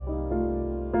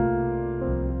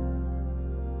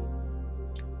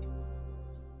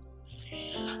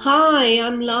Hi,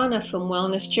 I'm Lana from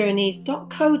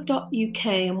wellnessjourneys.co.uk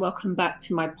and welcome back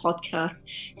to my podcast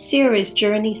series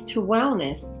Journeys to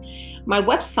Wellness. My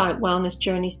website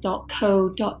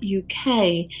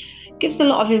wellnessjourneys.co.uk gives a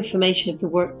lot of information of the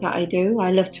work that I do.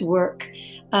 I love to work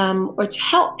or to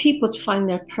help people to find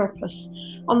their purpose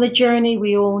on the journey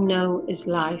we all know is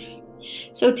life.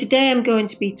 So today I'm going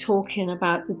to be talking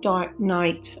about the dark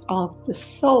night of the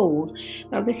soul.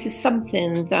 Now, this is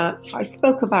something that I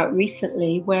spoke about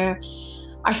recently where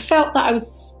I felt that I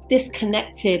was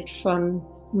disconnected from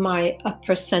my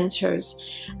upper centers.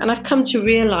 And I've come to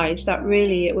realize that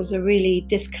really it was a really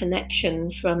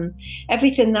disconnection from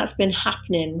everything that's been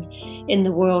happening in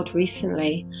the world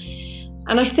recently.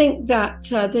 And I think that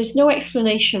there's no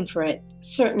explanation for it.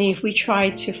 Certainly, if we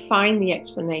try to find the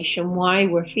explanation why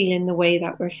we're feeling the way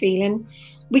that we're feeling,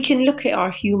 we can look at our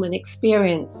human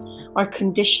experience, our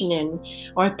conditioning,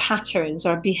 our patterns,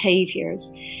 our behaviors,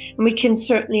 and we can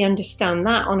certainly understand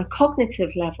that on a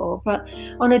cognitive level. But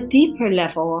on a deeper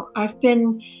level, I've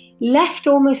been left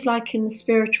almost like in the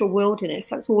spiritual wilderness.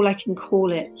 That's all I can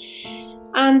call it.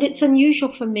 And it's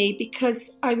unusual for me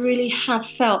because I really have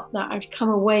felt that I've come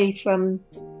away from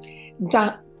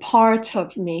that part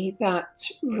of me that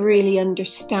really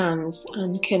understands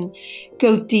and can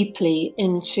go deeply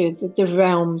into the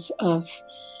realms of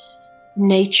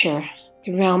nature,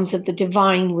 the realms of the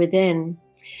divine within.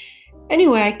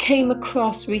 Anyway, I came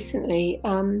across recently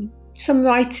some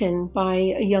writing by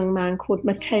a young man called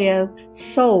Matteo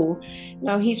Sole.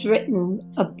 Now, he's written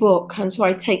a book, and so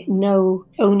I take no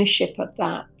ownership of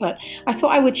that, but I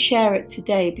thought I would share it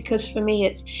today because for me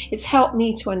it's helped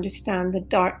me to understand the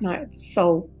dark night of the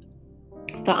soul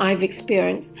that I've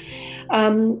experienced.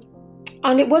 And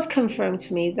it was confirmed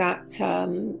to me that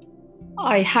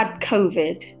I had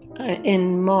COVID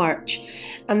in March,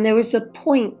 and there was a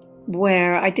point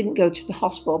where I didn't go to the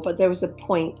hospital, but there was a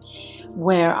point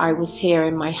where I was here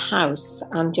in my house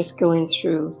and just going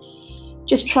through,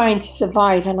 just trying to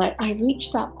survive. And I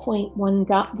reached that point one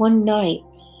night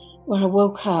where I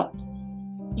woke up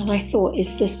and I thought,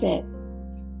 is this it?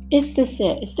 Is this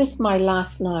it? Is this my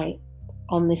last night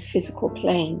on this physical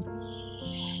plane?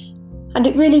 And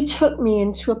it really took me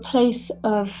into a place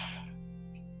of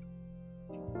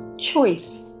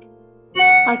choice.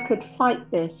 I could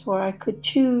fight this, or I could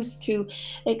choose to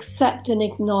accept and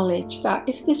acknowledge that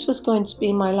if this was going to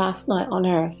be my last night on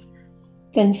earth,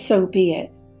 then so be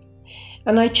it.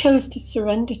 And I chose to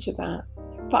surrender to that.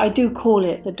 But I do call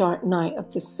it the dark night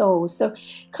of the soul. So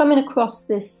coming across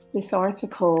this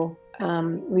article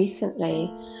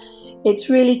recently, it's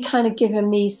really kind of given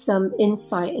me some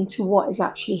insight into what is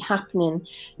actually happening,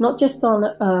 not just on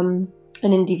an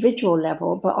individual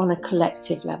level, but on a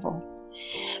collective level.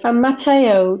 And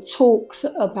Matteo talks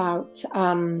about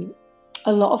a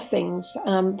lot of things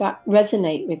that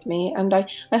resonate with me, and I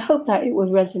hope that it will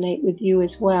resonate with you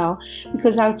as well,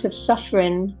 because out of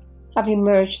suffering have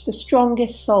emerged the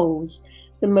strongest souls,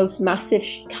 the most massive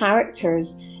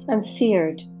characters, and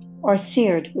seared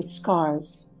with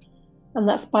scars. And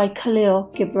that's by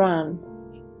Khalil Gibran.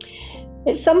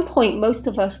 At some point, most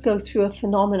of us go through a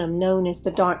phenomenon known as the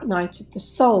dark night of the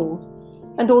soul.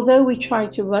 And although we try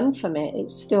to run from it,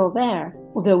 it's still there.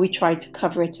 Although we try to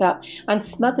cover it up and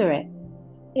smother it,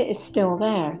 it is still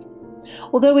there.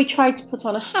 Although we try to put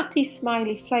on a happy,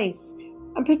 smiley face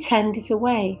and pretend it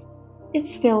away, it's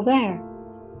still there.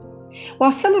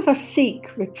 While some of us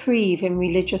seek reprieve in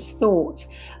religious thought,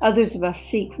 others of us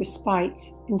seek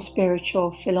respite in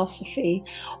spiritual philosophy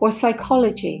or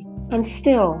psychology, and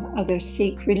still others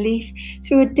seek relief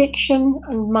through addiction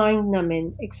and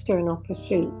mind-numbing external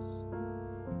pursuits.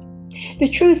 The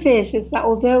truth is that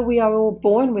although we are all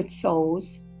born with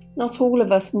souls, not all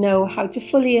of us know how to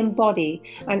fully embody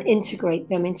and integrate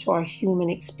them into our human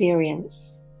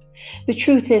experience. The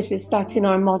truth is that in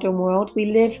our modern world, we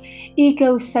live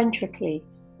egocentrically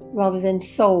rather than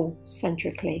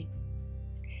soul-centrically.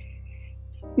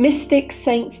 Mystics,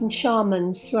 saints, and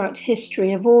shamans throughout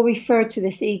history have all referred to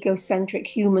this egocentric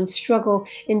human struggle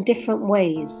in different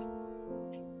ways.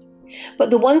 But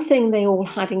the one thing they all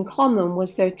had in common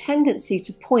was their tendency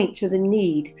to point to the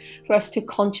need for us to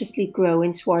consciously grow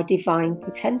into our divine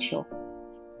potential.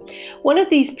 One of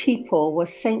these people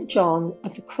was Saint John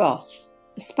of the Cross,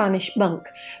 a Spanish monk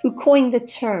who coined the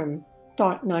term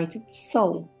dark night of the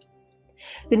soul,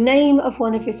 the name of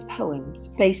one of his poems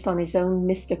based on his own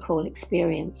mystical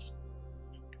experience.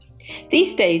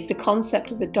 These days, the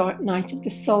concept of the dark night of the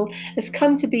soul has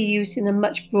come to be used in a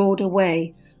much broader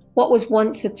way. What was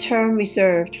once a term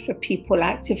reserved for people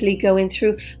actively going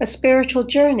through a spiritual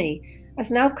journey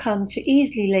has now come to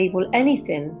easily label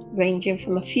anything ranging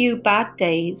from a few bad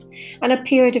days and a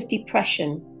period of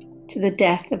depression to the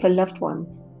death of a loved one.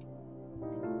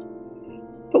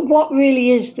 But what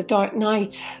really is the dark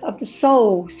night of the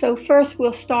soul? So first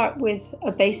we'll start with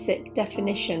a basic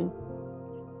definition.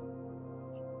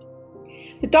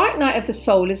 The dark night of the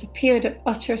soul is a period of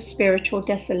utter spiritual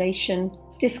desolation,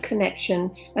 disconnection,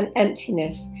 and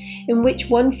emptiness in which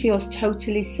one feels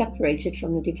totally separated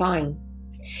from the divine.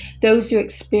 Those who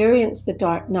experience the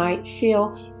dark night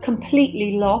feel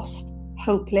completely lost,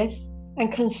 hopeless,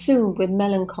 and consumed with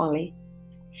melancholy.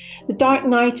 The dark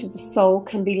night of the soul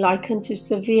can be likened to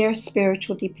severe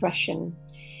spiritual depression.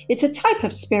 It's a type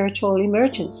of spiritual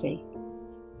emergency.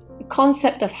 The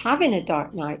concept of having a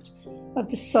dark night of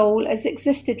the soul has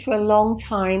existed for a long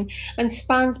time and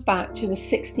spans back to the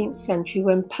 16th century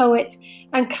when poet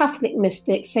and Catholic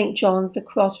mystic St. John of the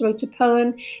Cross wrote a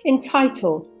poem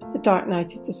entitled The Dark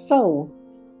Night of the Soul.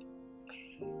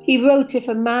 He wrote, if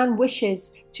a man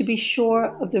wishes to be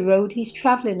sure of the road he's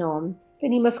travelling on,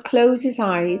 then he must close his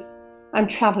eyes and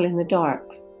travel in the dark.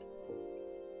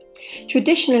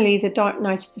 Traditionally, the dark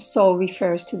night of the soul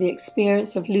refers to the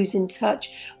experience of losing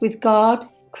touch with God,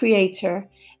 Creator,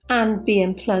 and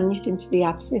being plunged into the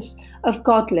abyss of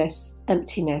godless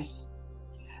emptiness.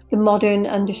 The modern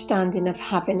understanding of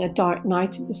having a dark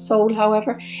night of the soul,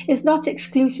 however, is not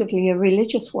exclusively a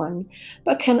religious one,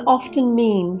 but can often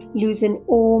mean losing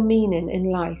all meaning in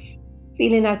life,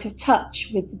 feeling out of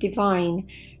touch with the divine,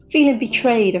 feeling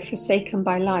betrayed or forsaken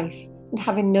by life, and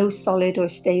having no solid or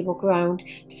stable ground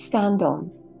to stand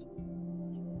on.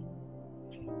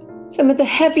 Some of the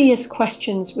heaviest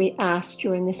questions we ask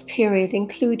during this period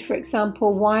include, for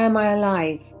example, why am I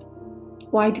alive?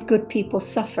 Why do good people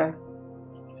suffer?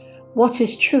 What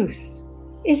is truth?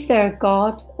 Is there a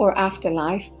God or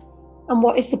afterlife? And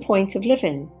what is the point of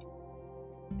living?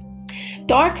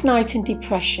 Dark night and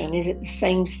depression, is it the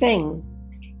same thing?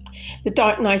 The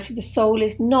dark night of the soul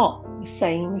is not the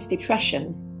same as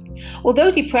depression.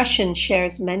 Although depression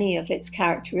shares many of its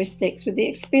characteristics with the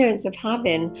experience of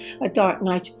having a dark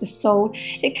night of the soul,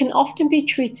 it can often be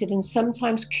treated and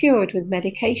sometimes cured with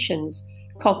medications,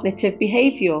 cognitive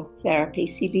behavioral therapy,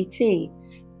 CBT,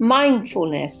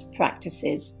 mindfulness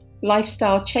practices,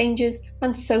 lifestyle changes,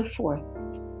 and so forth.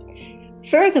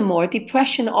 Furthermore,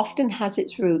 depression often has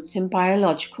its roots in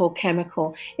biological,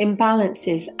 chemical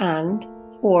imbalances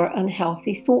or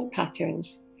unhealthy thought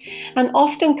patterns, and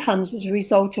often comes as a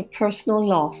result of personal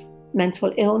loss,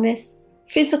 mental illness,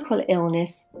 physical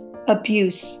illness,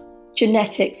 abuse,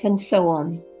 genetics, and so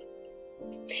on.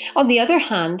 On the other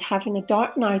hand, having a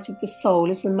dark night of the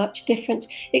soul is a much different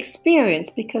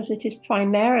experience because it is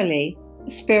primarily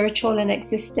a spiritual and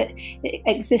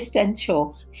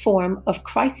existential form of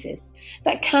crisis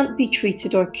that can't be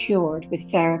treated or cured with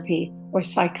therapy or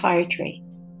psychiatry.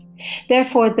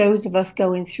 Therefore, those of us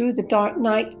going through the dark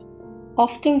night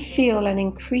often feel an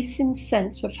increasing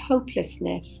sense of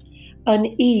hopelessness,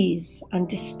 unease, and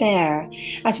despair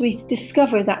as we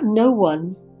discover that no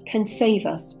one can save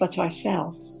us but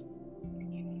ourselves.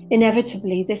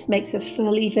 Inevitably, this makes us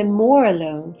feel even more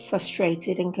alone,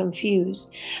 frustrated, and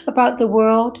confused about the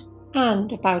world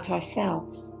and about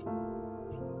ourselves.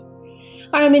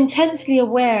 I am intensely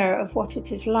aware of what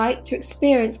it is like to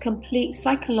experience complete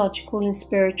psychological and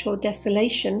spiritual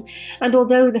desolation, and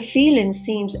although the feeling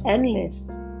seems endless,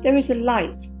 there is a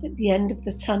light at the end of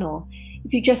the tunnel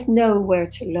if you just know where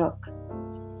to look.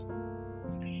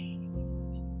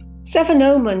 7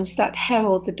 omens that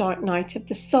herald the dark night of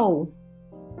the soul.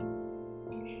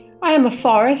 I am a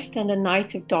forest and a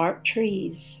night of dark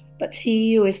trees, but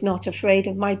he who is not afraid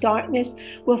of my darkness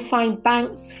will find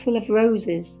banks full of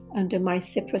roses under my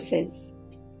cypresses.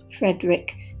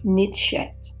 Friedrich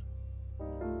Nietzsche.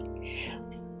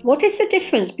 What is the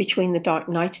difference between the dark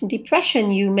night and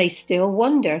depression, you may still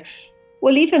wonder?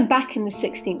 Well, even back in the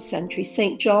 16th century,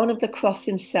 St. John of the Cross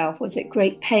himself was at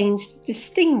great pains to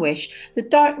distinguish the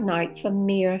dark night from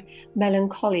mere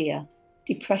melancholia,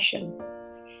 depression.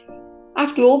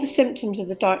 After all, the symptoms of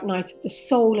the dark night of the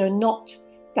soul are not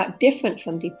that different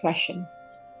from depression.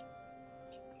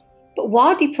 But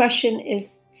while depression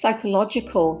is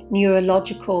psychological,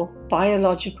 neurological,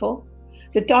 biological,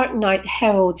 the dark night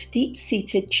heralds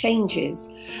deep-seated changes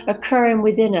occurring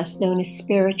within us known as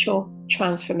spiritual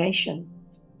transformation.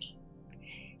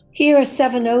 Here are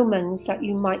 7 omens that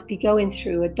you might be going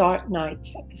through a dark night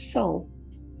of the soul.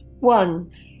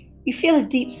 1. You feel a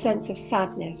deep sense of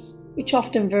sadness, which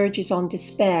often verges on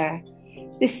despair.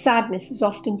 This sadness is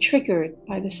often triggered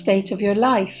by the state of your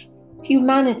life,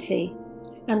 humanity,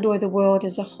 and/or the world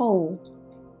as a whole.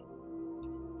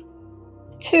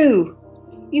 2.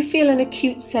 You feel an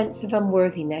acute sense of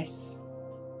unworthiness.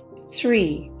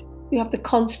 3. You have the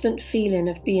constant feeling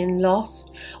of being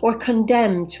lost or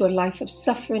condemned to a life of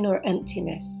suffering or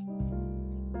emptiness.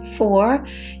 4,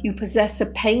 you possess a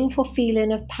painful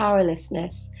feeling of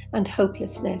powerlessness and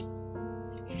hopelessness.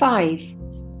 5,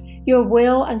 your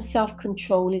will and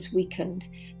self-control is weakened,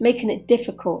 making it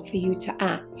difficult for you to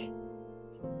act.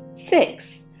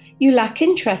 6, you lack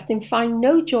interest and find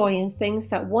no joy in things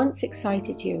that once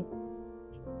excited you.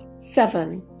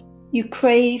 7, you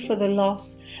crave for the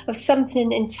loss of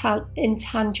something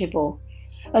intangible,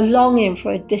 a longing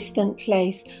for a distant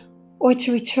place, or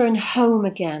to return home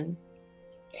again.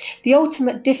 The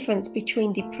ultimate difference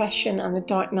between depression and the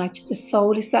dark night of the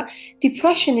soul is that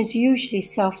depression is usually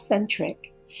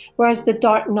self-centric, whereas the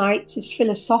dark night is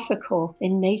philosophical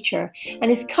in nature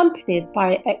and is accompanied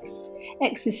by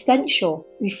existential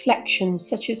reflections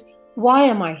such as, why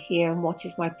am I here and what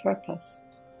is my purpose?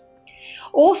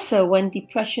 Also, when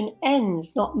depression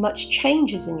ends, not much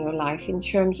changes in your life in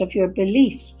terms of your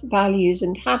beliefs, values,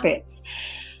 and habits.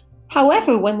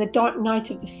 However, when the dark night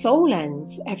of the soul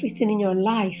ends, everything in your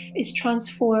life is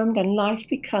transformed and life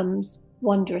becomes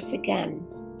wondrous again.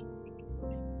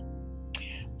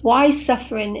 Why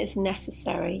suffering is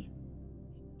necessary.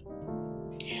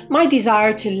 My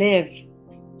desire to live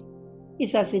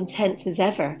is as intense as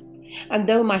ever, and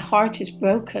though my heart is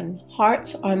broken,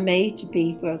 hearts are made to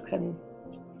be broken.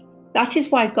 That is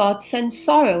why God sends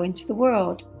sorrow into the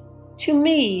world. To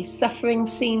me, suffering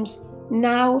seems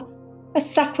now a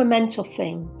sacramental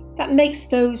thing that makes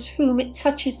those whom it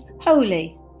touches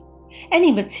holy.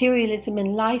 Any materialism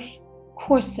in life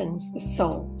coarsens the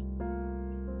soul.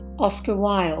 Oscar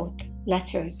Wilde,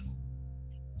 Letters.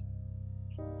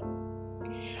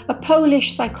 A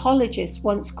Polish psychologist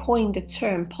once coined the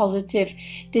term positive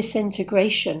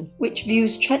disintegration, which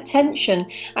views tension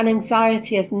and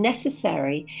anxiety as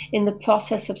necessary in the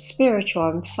process of spiritual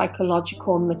and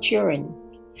psychological maturing.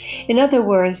 In other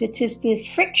words, it is the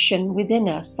friction within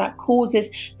us that causes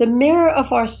the mirror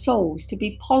of our souls to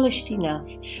be polished enough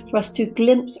for us to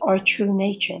glimpse our true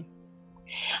nature.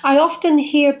 I often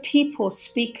hear people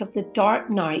speak of the dark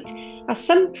night as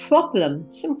some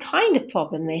kind of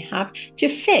problem they have to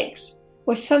fix,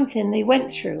 or something they went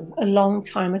through a long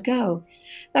time ago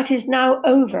that is now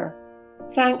over.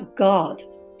 Thank God.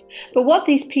 But what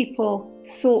these people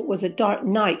thought was a dark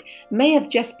night may have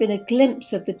just been a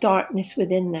glimpse of the darkness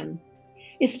within them,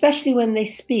 especially when they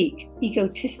speak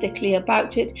egotistically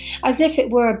about it as if it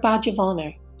were a badge of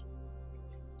honor.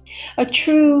 A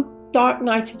true dark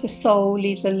night of the soul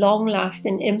leaves a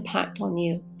long-lasting impact on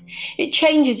you. It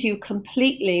changes you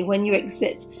completely when you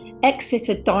exit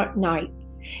a dark night.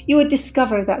 You will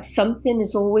discover that something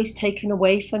is always taken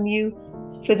away from you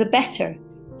for the better,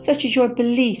 such as your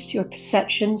beliefs, your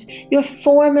perceptions, your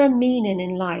former meaning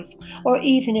in life, or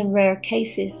even in rare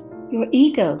cases, your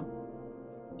ego.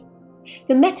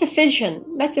 The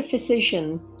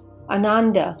metaphysician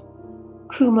Ananda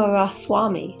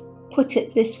Kumaraswamy put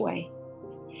it this way: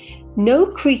 no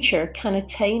creature can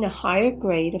attain a higher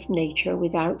grade of nature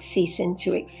without ceasing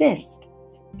to exist.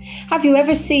 Have you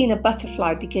ever seen a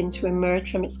butterfly begin to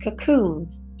emerge from its cocoon?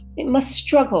 It must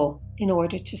struggle in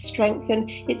order to strengthen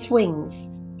its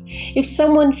wings. If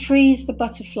someone frees the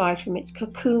butterfly from its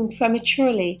cocoon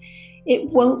prematurely, it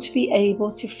won't be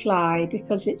able to fly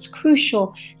because its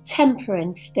crucial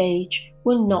tempering stage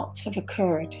will not have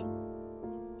occurred.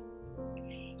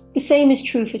 The same is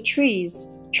true for trees.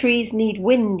 Trees need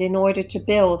wind in order to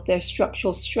build their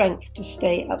structural strength to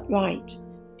stay upright.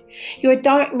 Your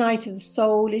dark night of the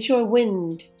soul is your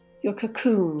wind, your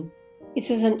cocoon. It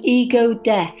is an ego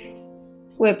death,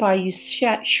 whereby you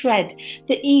shed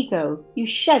the ego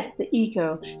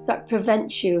that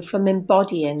prevents you from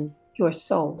embodying your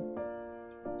soul.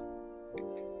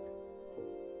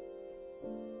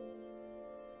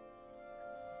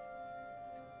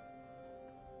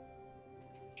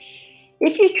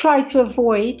 If you try to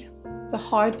avoid the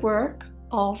hard work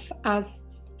of, as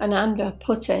Ananda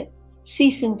put it,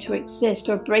 ceasing to exist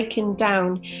or breaking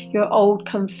down your old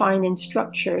confining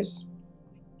structures,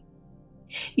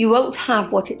 you won't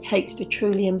have what it takes to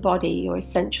truly embody your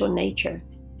essential nature.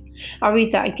 I'll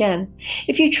read that again.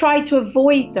 If you try to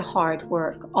avoid the hard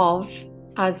work of,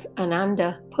 as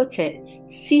Ananda put it,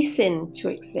 ceasing to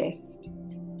exist,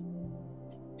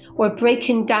 or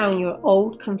breaking down your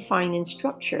old confining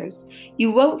structures,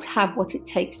 you won't have what it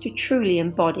takes to truly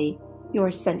embody your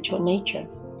essential nature.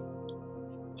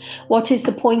 What is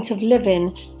the point of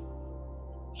living?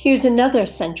 Here's another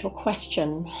central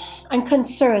question and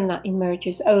concern that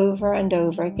emerges over and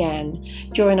over again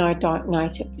during our dark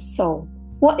night of the soul.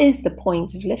 What is the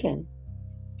point of living?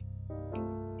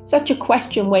 Such a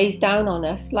question weighs down on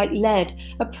us like lead,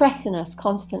 oppressing us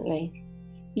constantly.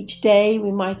 Each day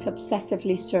we might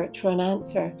obsessively search for an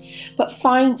answer, but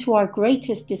find to our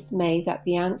greatest dismay that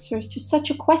the answers to such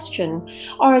a question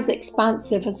are as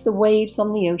expansive as the waves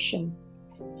on the ocean.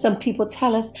 Some people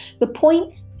tell us the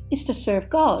point is to serve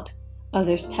God.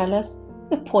 Others tell us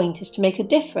the point is to make a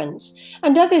difference.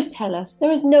 And others tell us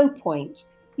there is no point.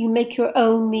 You make your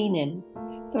own meaning.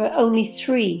 There are only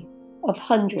 3 of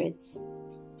hundreds.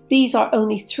 These are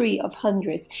only 3 of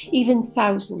hundreds, even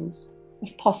thousands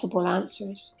of possible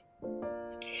answers.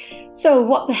 So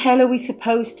what the hell are we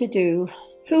supposed to do?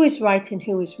 Who is right and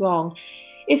who is wrong?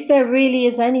 If there really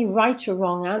is any right or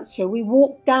wrong answer, we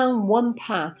walk down one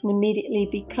path and immediately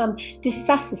become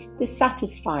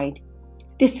dissatisfied,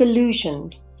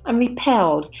 disillusioned, and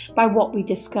repelled by what we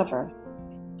discover.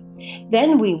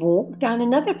 Then we walk down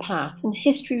another path and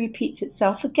history repeats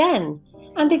itself again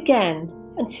and again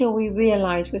until we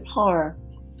realize with horror,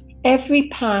 every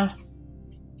path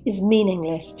is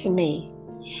meaningless to me,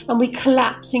 and we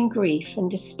collapse in grief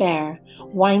and despair,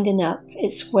 winding up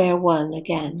at square one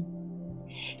again.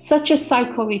 Such a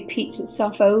cycle repeats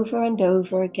itself over and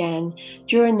over again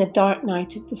during the dark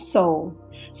night of the soul,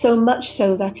 so much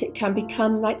so that it can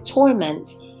become like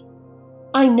torment.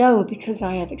 I know because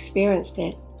I have experienced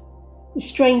it. The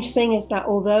strange thing is that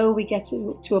although we get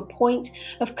to a point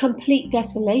of complete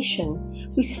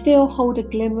desolation, we still hold a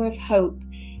glimmer of hope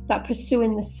that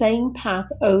pursuing the same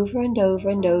path over and over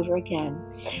and over again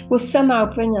will somehow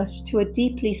bring us to a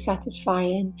deeply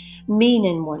satisfying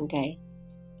meaning one day.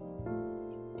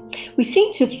 We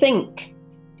seem to think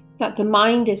that the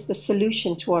mind is the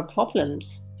solution to our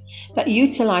problems, that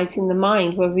utilizing the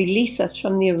mind will release us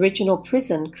from the original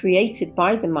prison created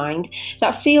by the mind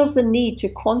that feels the need to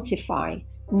quantify,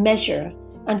 measure,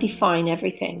 and define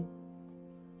everything.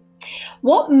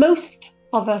 What most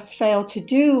of us fail to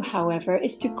do, however,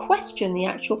 is to question the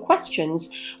actual questions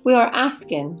we are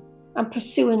asking and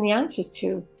pursuing the answers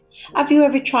to. Have you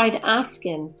ever tried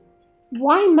asking,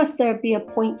 why must there be a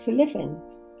point to living?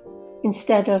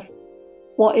 Instead of,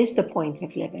 what is the point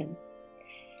of living?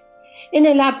 In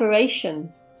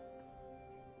elaboration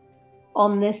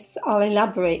on this, I'll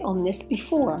elaborate on this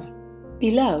below.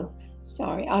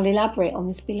 I'll elaborate on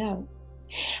this below.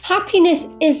 Happiness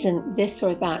isn't this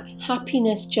or that.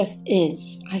 Happiness just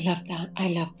is. I love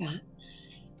that.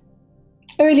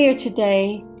 Earlier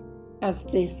today, as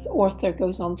this author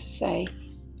goes on to say,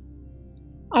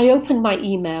 I opened my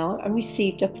email and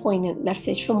received a poignant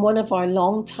message from one of our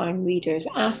long-time readers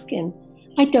asking,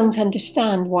 I don't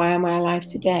understand why am I alive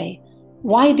today?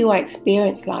 Why do I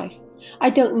experience life? I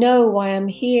don't know why I'm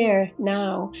here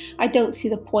now. I don't see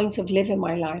the point of living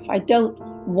my life. I don't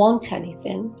want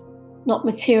anything. Not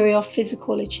material,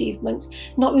 physical achievements,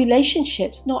 not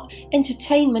relationships, not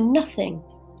entertainment, nothing.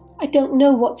 I don't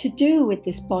know what to do with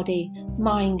this body,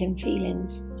 mind, and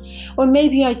feelings. Or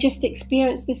maybe I just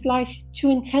experienced this life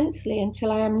too intensely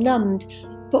until I am numbed.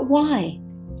 But why?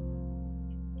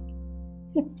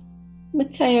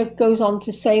 Matteo goes on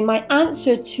to say, my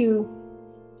answer to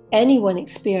anyone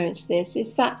experience this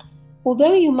is that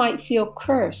although you might feel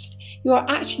cursed, you are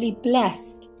actually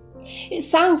blessed. It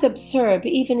sounds absurd,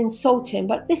 even insulting,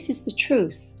 but this is the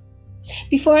truth.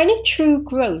 Before any true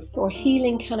growth or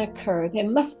healing can occur, there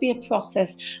must be a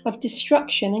process of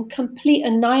destruction and complete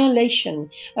annihilation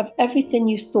of everything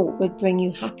you thought would bring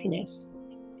you happiness.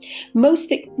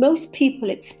 Most people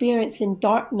experiencing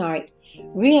dark night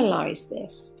realize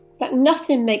this, that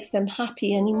nothing makes them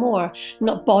happy anymore,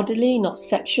 not bodily, not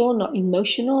sexual, not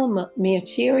emotional, not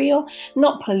material,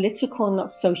 not political,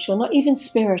 not social, not even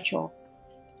spiritual.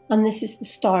 And this is the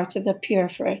start of the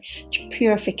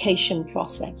purification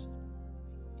process.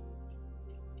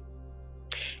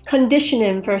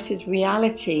 Conditioning versus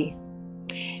reality.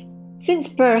 Since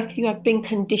birth, you have been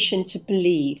conditioned to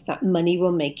believe that money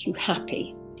will make you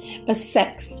happy. A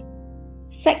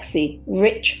sexy,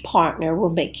 rich partner will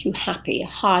make you happy. A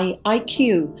high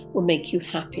IQ will make you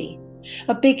happy.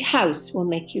 A big house will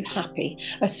make you happy.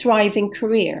 A thriving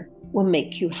career will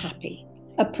make you happy.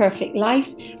 A perfect life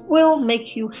will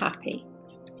make you happy.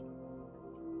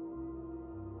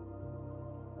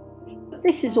 But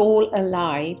this is all a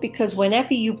lie, because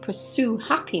whenever you pursue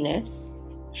happiness,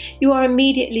 you are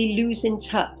immediately losing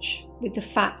touch with the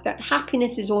fact that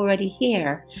happiness is already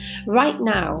here, right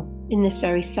now, in this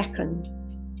very second.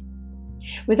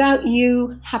 Without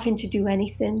you having to do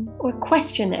anything or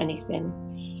question anything,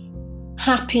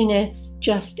 happiness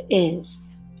just is.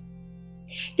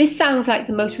 This sounds like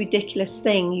the most ridiculous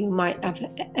thing you might have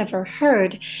ever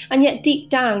heard, and yet deep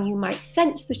down you might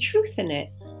sense the truth in it.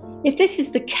 If this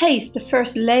is the case, the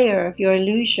first layer of your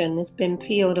illusion has been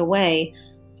peeled away.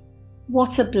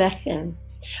 What a blessing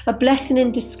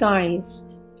in disguise.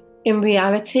 In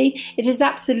reality, it is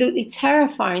absolutely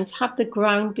terrifying to have the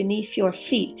ground beneath your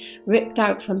feet ripped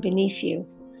out from beneath you.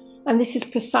 And this is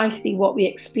precisely what we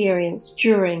experience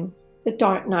during the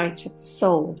dark night of the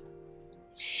soul.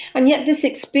 And yet this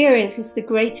experience is the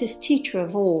greatest teacher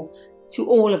of all to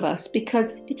all of us,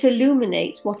 because it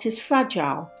illuminates what is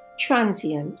fragile,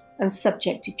 transient, and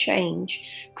subject to change,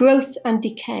 growth and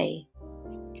decay.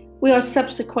 We are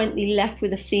subsequently left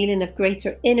with a feeling of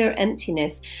greater inner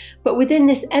emptiness, but within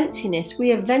this emptiness,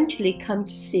 we eventually come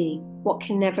to see what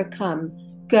can never come,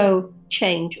 go,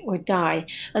 change, or die,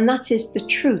 and that is the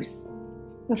truth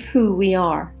of who we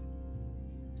are.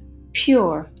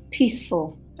 Pure,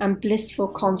 peaceful, and blissful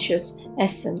conscious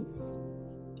essence.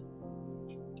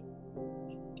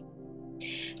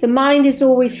 The mind is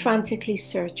always frantically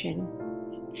searching.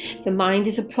 The mind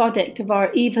is a product of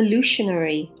our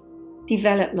evolutionary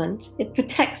development. It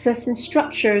protects us and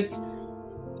structures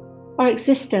our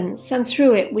existence, and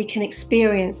through it we can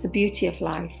experience the beauty of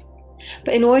life.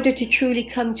 But in order to truly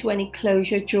come to any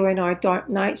closure during our dark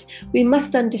nights, we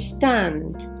must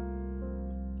understand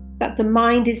that the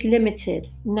mind is limited,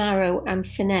 narrow, and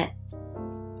finite,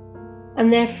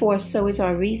 and therefore so is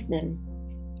our reasoning.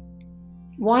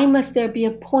 Why must there be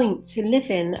a point to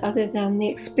live in other than the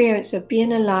experience of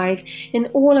being alive in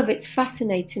all of its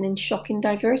fascinating and shocking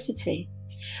diversity?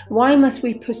 Why must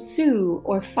we pursue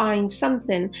or find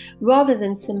something rather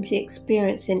than simply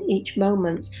experiencing each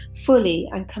moment fully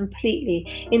and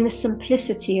completely in the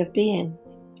simplicity of being?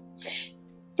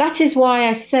 That is why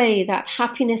I say that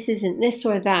happiness isn't this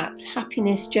or that.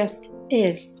 Happiness just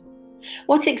is.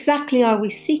 What exactly are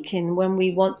we seeking when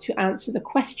we want to answer the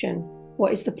question,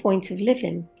 what is the point of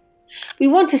living? We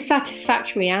want a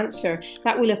satisfactory answer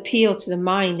that will appeal to the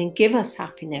mind and give us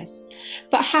happiness.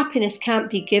 But happiness can't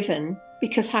be given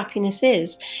because happiness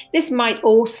is. This might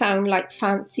all sound like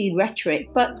fancy rhetoric,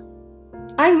 but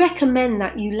I recommend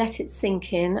that you let it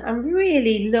sink in and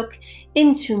really look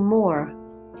into more.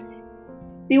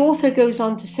 The author goes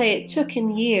on to say it took him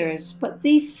years, but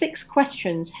these 6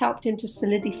 questions helped him to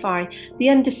solidify the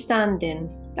understanding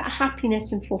that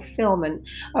happiness and fulfillment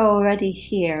are already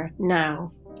here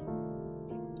now.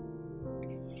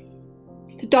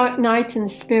 The dark night and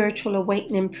the spiritual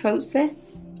awakening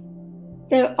process.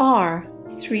 There are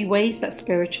 3 ways that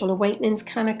spiritual awakenings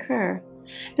can occur.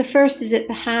 The first is at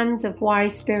the hands of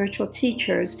wise spiritual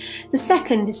teachers. The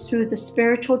second is through the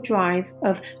spiritual drive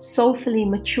of soulfully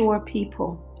mature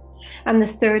people. And the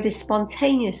third is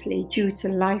spontaneously due to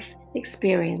life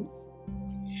experience.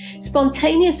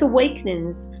 Spontaneous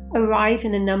awakenings arrive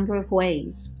in a number of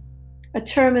ways. A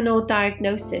terminal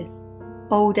diagnosis,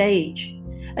 old age,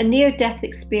 a near-death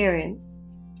experience,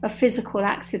 a physical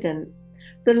accident,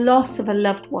 the loss of a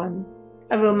loved one,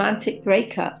 a romantic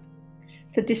breakup,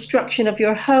 the destruction of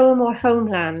your home or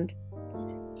homeland,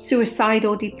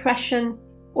 suicidal depression,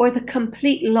 or the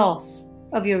complete loss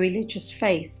of your religious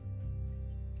faith.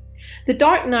 The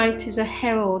dark night is a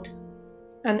herald,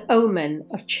 an omen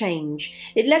of change.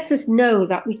 It lets us know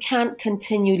that we can't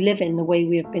continue living the way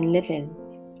we have been living.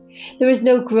 There is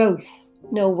no growth,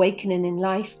 no awakening in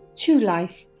life, to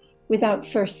life, without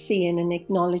first seeing and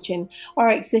acknowledging our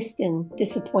existing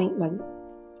disappointment.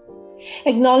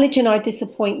 Acknowledging our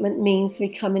disappointment means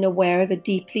becoming aware of the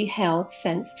deeply held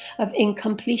sense of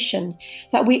incompletion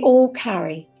that we all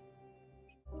carry.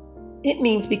 It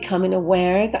means becoming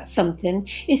aware that something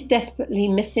is desperately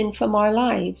missing from our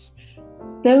lives.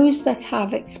 Those that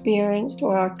have experienced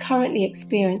or are currently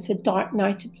experiencing a dark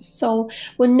night of the soul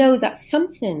will know that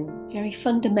something very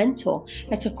fundamental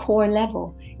at a core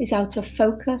level is out of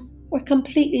focus or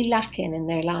completely lacking in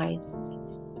their lives.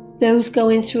 Those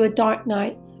going through a dark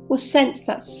night will sense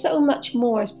that so much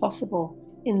more is possible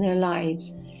in their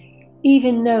lives,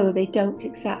 even though they don't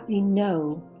exactly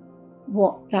know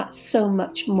what that so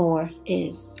much more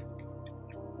is.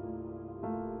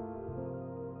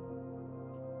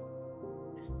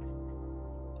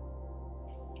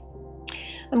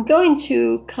 I'm going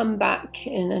to come back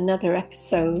in another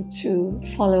episode to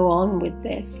follow on with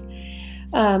this.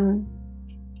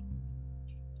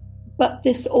 But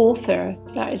this author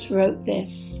that has wrote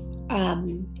this,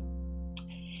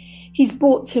 he's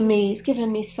brought to me, he's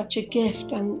given me such a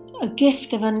gift, and a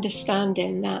gift of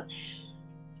understanding that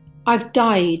I've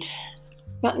died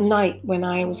that night when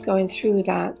I was going through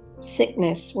that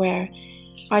sickness where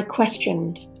I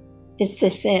questioned, is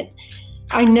this it?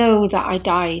 I know that I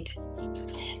died.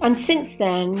 And since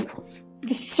then,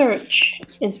 the search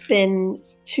has been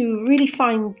to really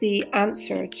find the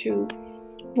answer to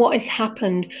what has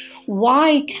happened.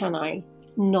 Why can I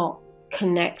not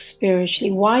connect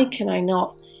spiritually? Why can I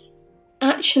not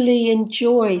actually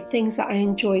enjoy things that I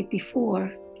enjoyed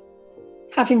before?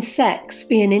 Having sex,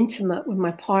 being intimate with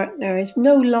my partner is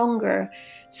no longer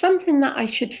something that I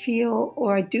should feel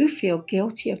or I do feel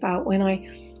guilty about when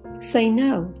I say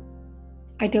no.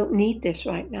 I don't need this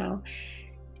right now.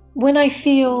 When I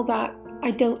feel that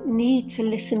I don't need to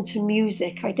listen to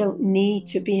music, I don't need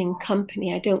to be in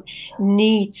company, I don't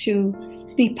need to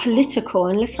be political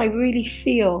unless I really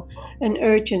feel an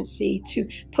urgency to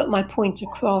put my point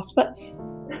across. But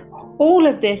all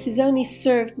of this has only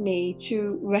served me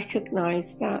to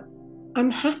recognize that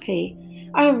I'm happy.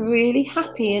 I'm really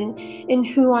happy in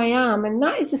who I am. And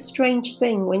that is a strange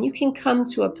thing when you can come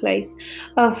to a place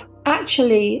of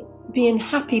actually being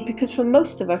happy, because for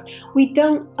most of us, we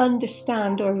don't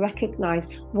understand or recognize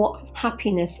what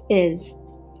happiness is.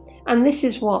 And this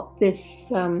is what this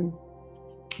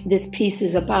piece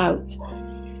is about.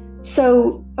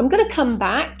 So I'm going to come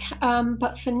back,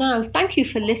 but for now, thank you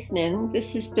for listening. This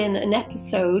has been an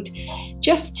episode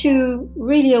just to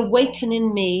really awaken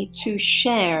in me to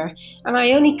share. And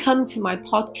I only come to my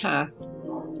podcast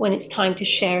when it's time to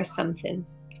share something.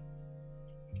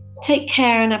 Take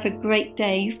care and have a great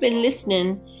day. You've been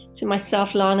listening to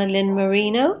myself, Lana Lynn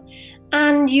Marino,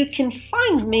 and you can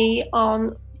find me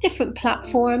on different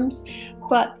platforms,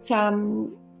 but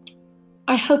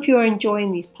I hope you are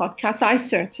enjoying these podcasts. I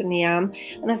certainly am.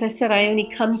 And as I said, I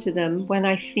only come to them when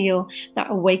I feel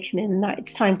that awakening, that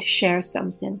it's time to share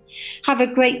something. Have a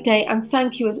great day. And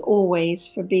thank you as always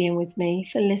for being with me,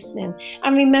 for listening.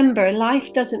 And remember,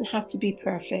 life doesn't have to be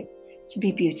perfect to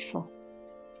be beautiful.